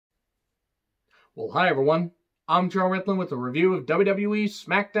Well, hi everyone. I'm John Ritlin with a review of WWE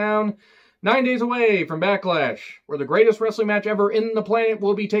Smackdown, 9 days away from Backlash, where the greatest wrestling match ever in the planet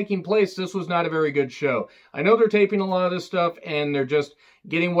will be taking place. This was not a very good show. I know they're taping a lot of this stuff, and they're just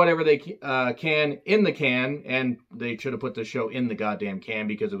getting whatever they can in the can, and they should have put the show in the goddamn can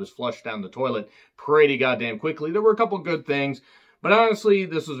because it was flushed down the toilet pretty goddamn quickly. There were a couple good things, but honestly,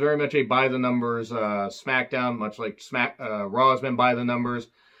 this was very much a by-the-numbers Smackdown, much like Raw has been by-the-numbers.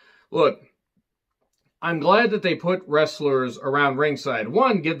 Look, I'm glad that they put wrestlers around ringside.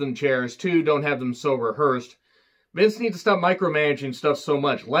 One, give them chairs. Two, don't have them so rehearsed. Vince needs to stop micromanaging stuff so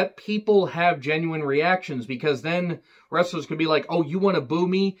much. Let people have genuine reactions, because then wrestlers can be like, oh, you want to boo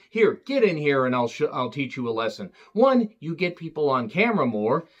me? Here, get in here and I'll teach you a lesson. One, you get people on camera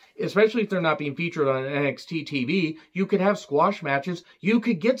more, especially if they're not being featured on NXT TV. You could have squash matches. You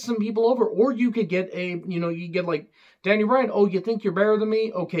could get some people over, or you could get you get like Danny Bryan. Oh, you think you're better than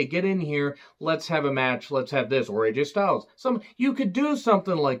me? Okay, get in here. Let's have a match. Let's have this. Or AJ Styles. You could do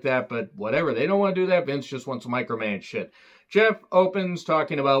something like that, but whatever. They don't want to do that. Vince just wants to micromanage shit. Jeff opens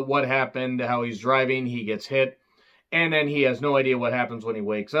talking about what happened, how he's driving. He gets hit, and then he has no idea what happens when he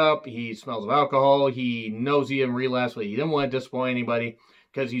wakes up. He smells of alcohol. He knows he didn't relapse, but he didn't want to disappoint anybody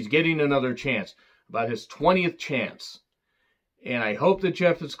because he's getting another chance. About his 20th chance. And I hope that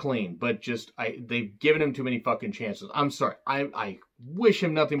Jeff is clean, but they've given him too many fucking chances. I'm sorry. I wish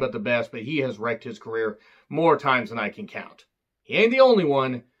him nothing but the best, but he has wrecked his career more times than I can count. He ain't the only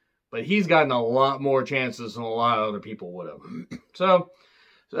one, but he's gotten a lot more chances than a lot of other people would have. So,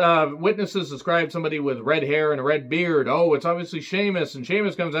 witnesses describe somebody with red hair and a red beard. Oh, it's obviously Sheamus, and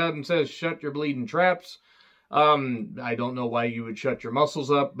Sheamus comes out and says, shut your bleeding traps. I don't know why you would shut your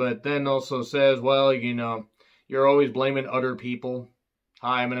muscles up, but then also says, well, you're always blaming other people.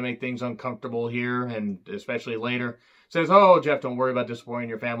 Hi, I'm going to make things uncomfortable here, and especially later. Says, oh, Jeff, don't worry about disappointing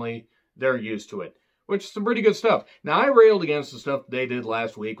your family. They're used to it. Which is some pretty good stuff. Now, I railed against the stuff they did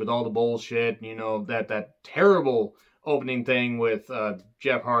last week with all the bullshit, that terrible opening thing with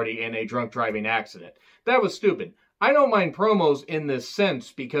Jeff Hardy and a drunk driving accident. That was stupid. I don't mind promos in this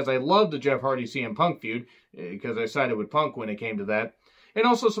sense because I love the Jeff Hardy CM Punk feud, because I sided with Punk when it came to that. And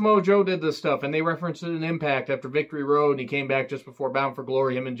also Samoa Joe did this stuff, and they referenced it in Impact after Victory Road, and he came back just before Bound for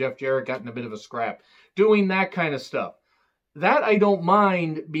Glory. Him and Jeff Jarrett got in a bit of a scrap. Doing that kind of stuff. That I don't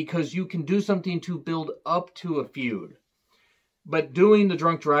mind because you can do something to build up to a feud. But doing the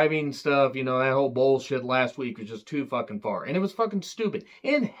drunk driving stuff, that whole bullshit last week was just too fucking far. And it was fucking stupid.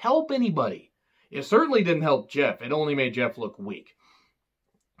 It didn't help anybody. It certainly didn't help Jeff. It only made Jeff look weak.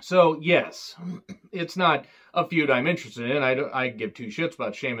 So, yes, it's not a feud I'm interested in. I give two shits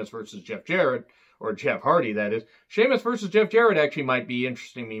about Sheamus versus Jeff Jarrett, or Jeff Hardy, that is. Sheamus versus Jeff Jarrett actually might be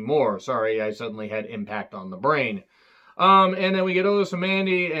interesting me more. Sorry, I suddenly had Impact on the brain. And then we get Otis and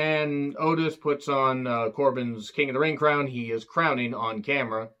Mandy, and Otis puts on Corbin's King of the Ring crown. He is crowning on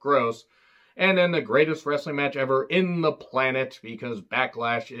camera. Gross. And then the greatest wrestling match ever in the planet, because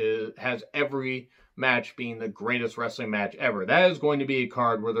Backlash has every match being the greatest wrestling match ever. That is going to be a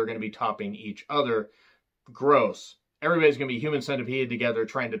card where they're going to be topping each other. Gross. Everybody's going to be human centipede together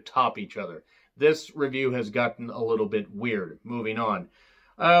trying to top each other. This review has gotten a little bit weird. Moving on.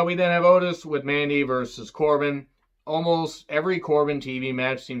 We then have Otis with Mandy versus Corbin. Almost every Corbin TV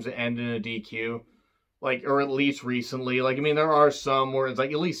match seems to end in a DQ. Or at least recently. There are some where it's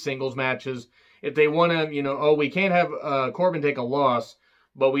at least singles matches. If they want to, we can't have Corbin take a loss,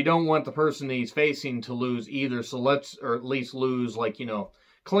 but we don't want the person that he's facing to lose either, or at least lose,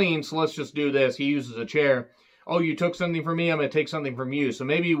 clean, so let's just do this. He uses a chair. Oh, you took something from me, I'm going to take something from you. So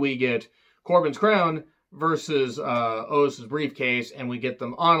maybe we get Corbin's crown versus Otis's briefcase, and we get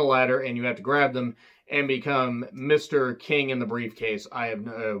them on a ladder, and you have to grab them and become Mr. King in the briefcase. I have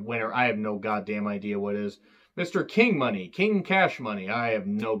winner. I have no goddamn idea what is. Mr. King Money, King Cash Money. I have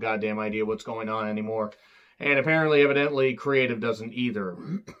no goddamn idea what's going on anymore. And apparently, evidently, creative doesn't either.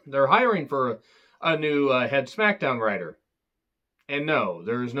 They're hiring for a new head Smackdown writer. And no,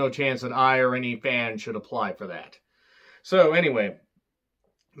 there is no chance that I or any fan should apply for that. So anyway,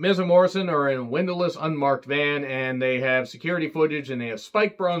 Miz and Morrison are in a windowless, unmarked van, and they have security footage, and they have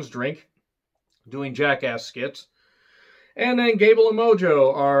Spike Brown's drink, doing jackass skits. And then Gable and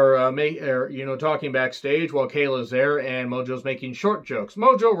Mojo are, talking backstage while Kayla's there, and Mojo's making short jokes.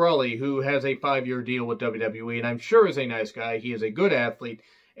 Mojo Rawley, who has a 5-year deal with WWE, and I'm sure is a nice guy. He is a good athlete,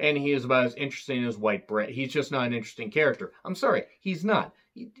 and he is about as interesting as White Brett. He's just not an interesting character. I'm sorry, he's not.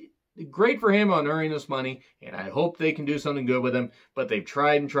 Great for him on earning this money, and I hope they can do something good with him, but they've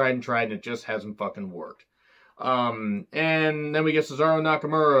tried and tried and tried, and it just hasn't fucking worked. And then we get Cesaro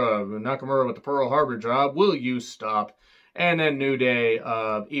Nakamura with the Pearl Harbor job. Will you stop? And then New Day,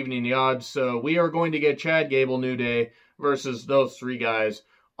 evening the odds. So we are going to get Chad Gable, New Day versus those three guys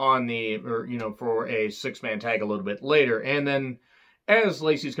on the, or, you know, for a 6-man tag a little bit later. And then as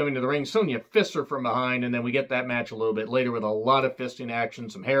Lacey's coming to the ring, Sonya fists her from behind, and then we get that match a little bit later with a lot of fisting action,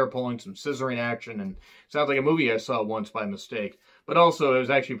 some hair pulling, some scissoring action, and sounds like a movie I saw once by mistake. But also, it was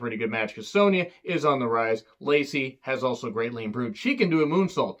actually a pretty good match because Sonya is on the rise. Lacey has also greatly improved. She can do a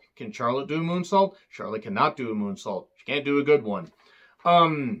moonsault. Can Charlotte do a moonsault? Charlotte cannot do a moonsault. She can't do a good one.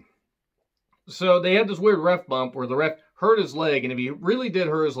 So they had this weird ref bump where the ref hurt his leg, and if he really did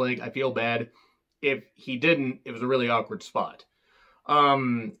hurt his leg, I feel bad. If he didn't, it was a really awkward spot.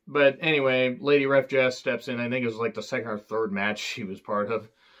 But anyway, Lady Ref Jess steps in. I think it was like the second or third match she was part of.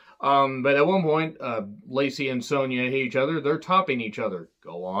 But at one point, Lacey and Sonya hate each other. They're topping each other.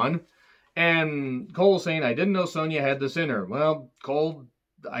 Go on. And Cole's saying, I didn't know Sonya had this in her. Well, Cole,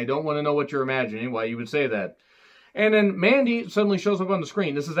 I don't want to know what you're imagining, why you would say that. And then Mandy suddenly shows up on the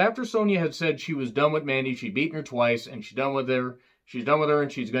screen. This is after Sonya had said she was done with Mandy. She'd beaten her twice, and she's done with her. She's done with her, and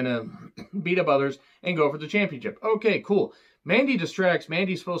she's going to beat up others and go for the championship. Okay, cool. Mandy distracts.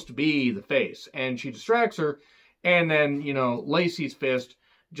 Mandy's supposed to be the face, and she distracts her. And then, you know, Lacey's fist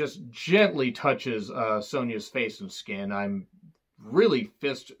just gently touches Sonya's face and skin. I'm really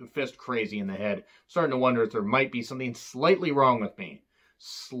fist crazy in the head. Starting to wonder if there might be something slightly wrong with me.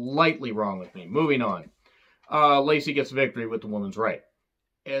 Slightly wrong with me. Moving on. Lacey gets victory with the woman's right.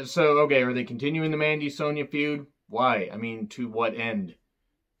 And so, okay, are they continuing the Mandy-Sonya feud? Why? I mean, to what end?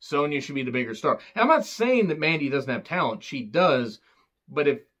 Sonya should be the bigger star. And I'm not saying that Mandy doesn't have talent. She does. But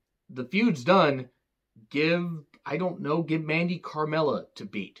if the feud's done, give Mandy Carmella to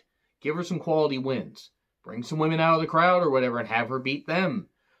beat. Give her some quality wins. Bring some women out of the crowd or whatever and have her beat them.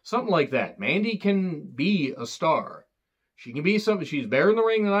 Something like that. Mandy can be a star. She can be something. She's better in the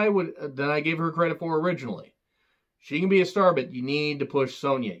ring than I gave her credit for originally. She can be a star, but you need to push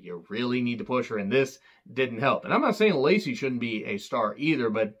Sonya. You really need to push her, and this didn't help. And I'm not saying Lacey shouldn't be a star either,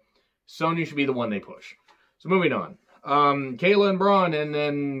 but Sonya should be the one they push. So moving on. Kayla and Braun, and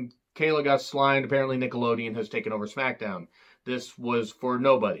then Kayla got slimed. Apparently Nickelodeon has taken over Smackdown. This was for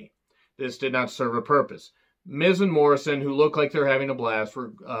nobody. This did not serve a purpose. Miz and Morrison, who look like they're having a blast,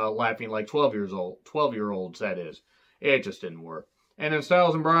 were laughing like 12-year-olds, that is. It just didn't work. And then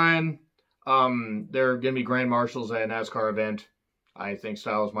Styles and Bryan, they're going to be Grand Marshals at a NASCAR event. I think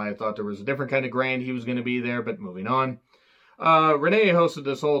Styles might have thought there was a different kind of Grand he was going to be there, but moving on. Renee hosted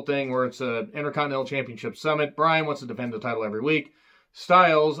this whole thing where it's an Intercontinental Championship Summit. Bryan wants to defend the title every week.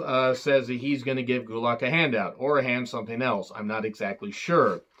 Styles says that he's going to give Gulak a handout or a hand something else. I'm not exactly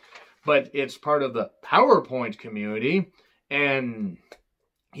sure. But it's part of the PowerPoint community, and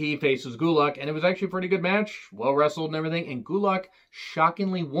he faces Gulak, and it was actually a pretty good match, well wrestled and everything, and Gulak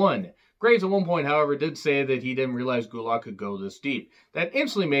shockingly won. Graves at one point, however, did say that he didn't realize Gulak could go this deep. That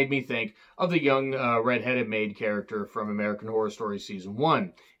instantly made me think of the young red-headed maid character from American Horror Story Season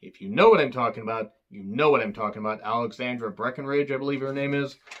 1. If you know what I'm talking about, you know what I'm talking about. Alexandra Breckenridge, I believe her name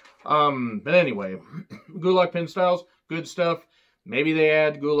is. But anyway, Gulak pin Styles, good stuff. Maybe they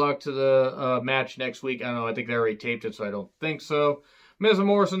add Gulak to the match next week. I don't know. I think they already taped it, so I don't think so. Miz and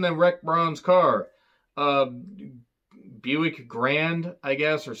Morrison then wrecked Braun's car. Buick Grand, I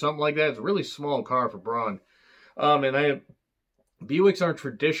guess, or something like that. It's a really small car for Braun. Buicks aren't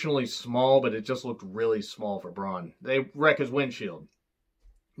traditionally small, but it just looked really small for Braun. They wreck his windshield.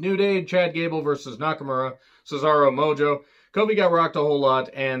 New Day, Chad Gable versus Nakamura, Cesaro, Mojo. Kofi got rocked a whole lot,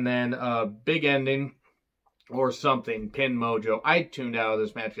 and then big ending. Or something, pin Mojo. I tuned out of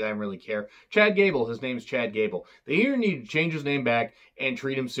this match because I didn't really care. Chad Gable, his name's Chad Gable. They either need to change his name back and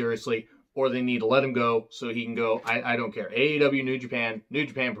treat him seriously, or they need to let him go so he can go. I don't care. AEW, New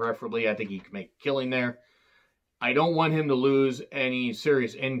Japan preferably. I think he can make a killing there. I don't want him to lose any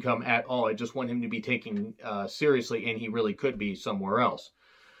serious income at all. I just want him to be taken seriously, and he really could be somewhere else.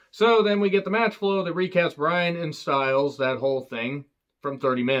 So then we get the match flow that recaps Bryan and Styles, that whole thing, from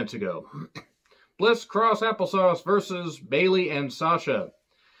 30 minutes ago. Bliss Cross Applesauce versus Bayley and Sasha.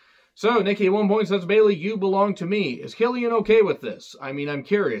 So, Nikki at one point says, Bayley, you belong to me. Is Killian okay with this? I mean, I'm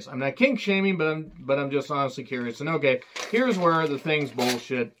curious. I'm not kink-shaming, but I'm just honestly curious. And okay, here's where the thing's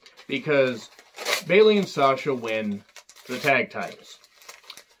bullshit, because Bayley and Sasha win the tag titles.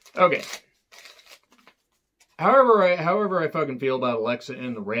 Okay. However I fucking feel about Alexa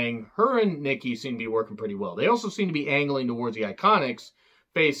in the ring, her and Nikki seem to be working pretty well. They also seem to be angling towards the Iconics,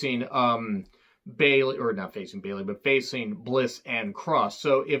 facing, Bayley, or not facing Bayley, but facing Bliss and Cross.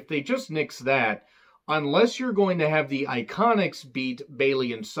 So if they just nix that, unless you're going to have the Iconics beat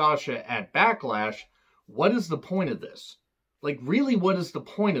Bayley and Sasha at Backlash, what is the point of this? Like, really, what is the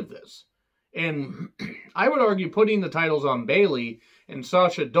point of this? And I would argue putting the titles on Bayley and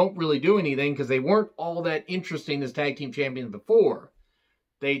Sasha don't really do anything because they weren't all that interesting as tag team champions before.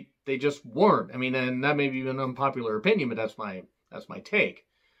 They just weren't. I mean, and that may be an unpopular opinion, but that's my take.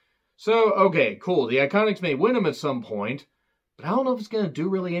 So, okay, cool. The Iconics may win them at some point, but I don't know if it's going to do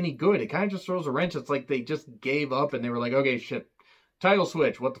really any good. It kind of just throws a wrench. It's like they just gave up and they were like, okay, shit, title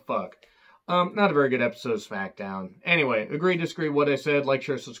switch, what the fuck? Not a very good episode of SmackDown. Anyway, agree, disagree, what I said, like,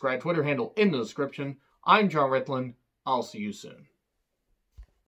 share, subscribe, Twitter handle in the description. I'm John Ritlin. I'll see you soon.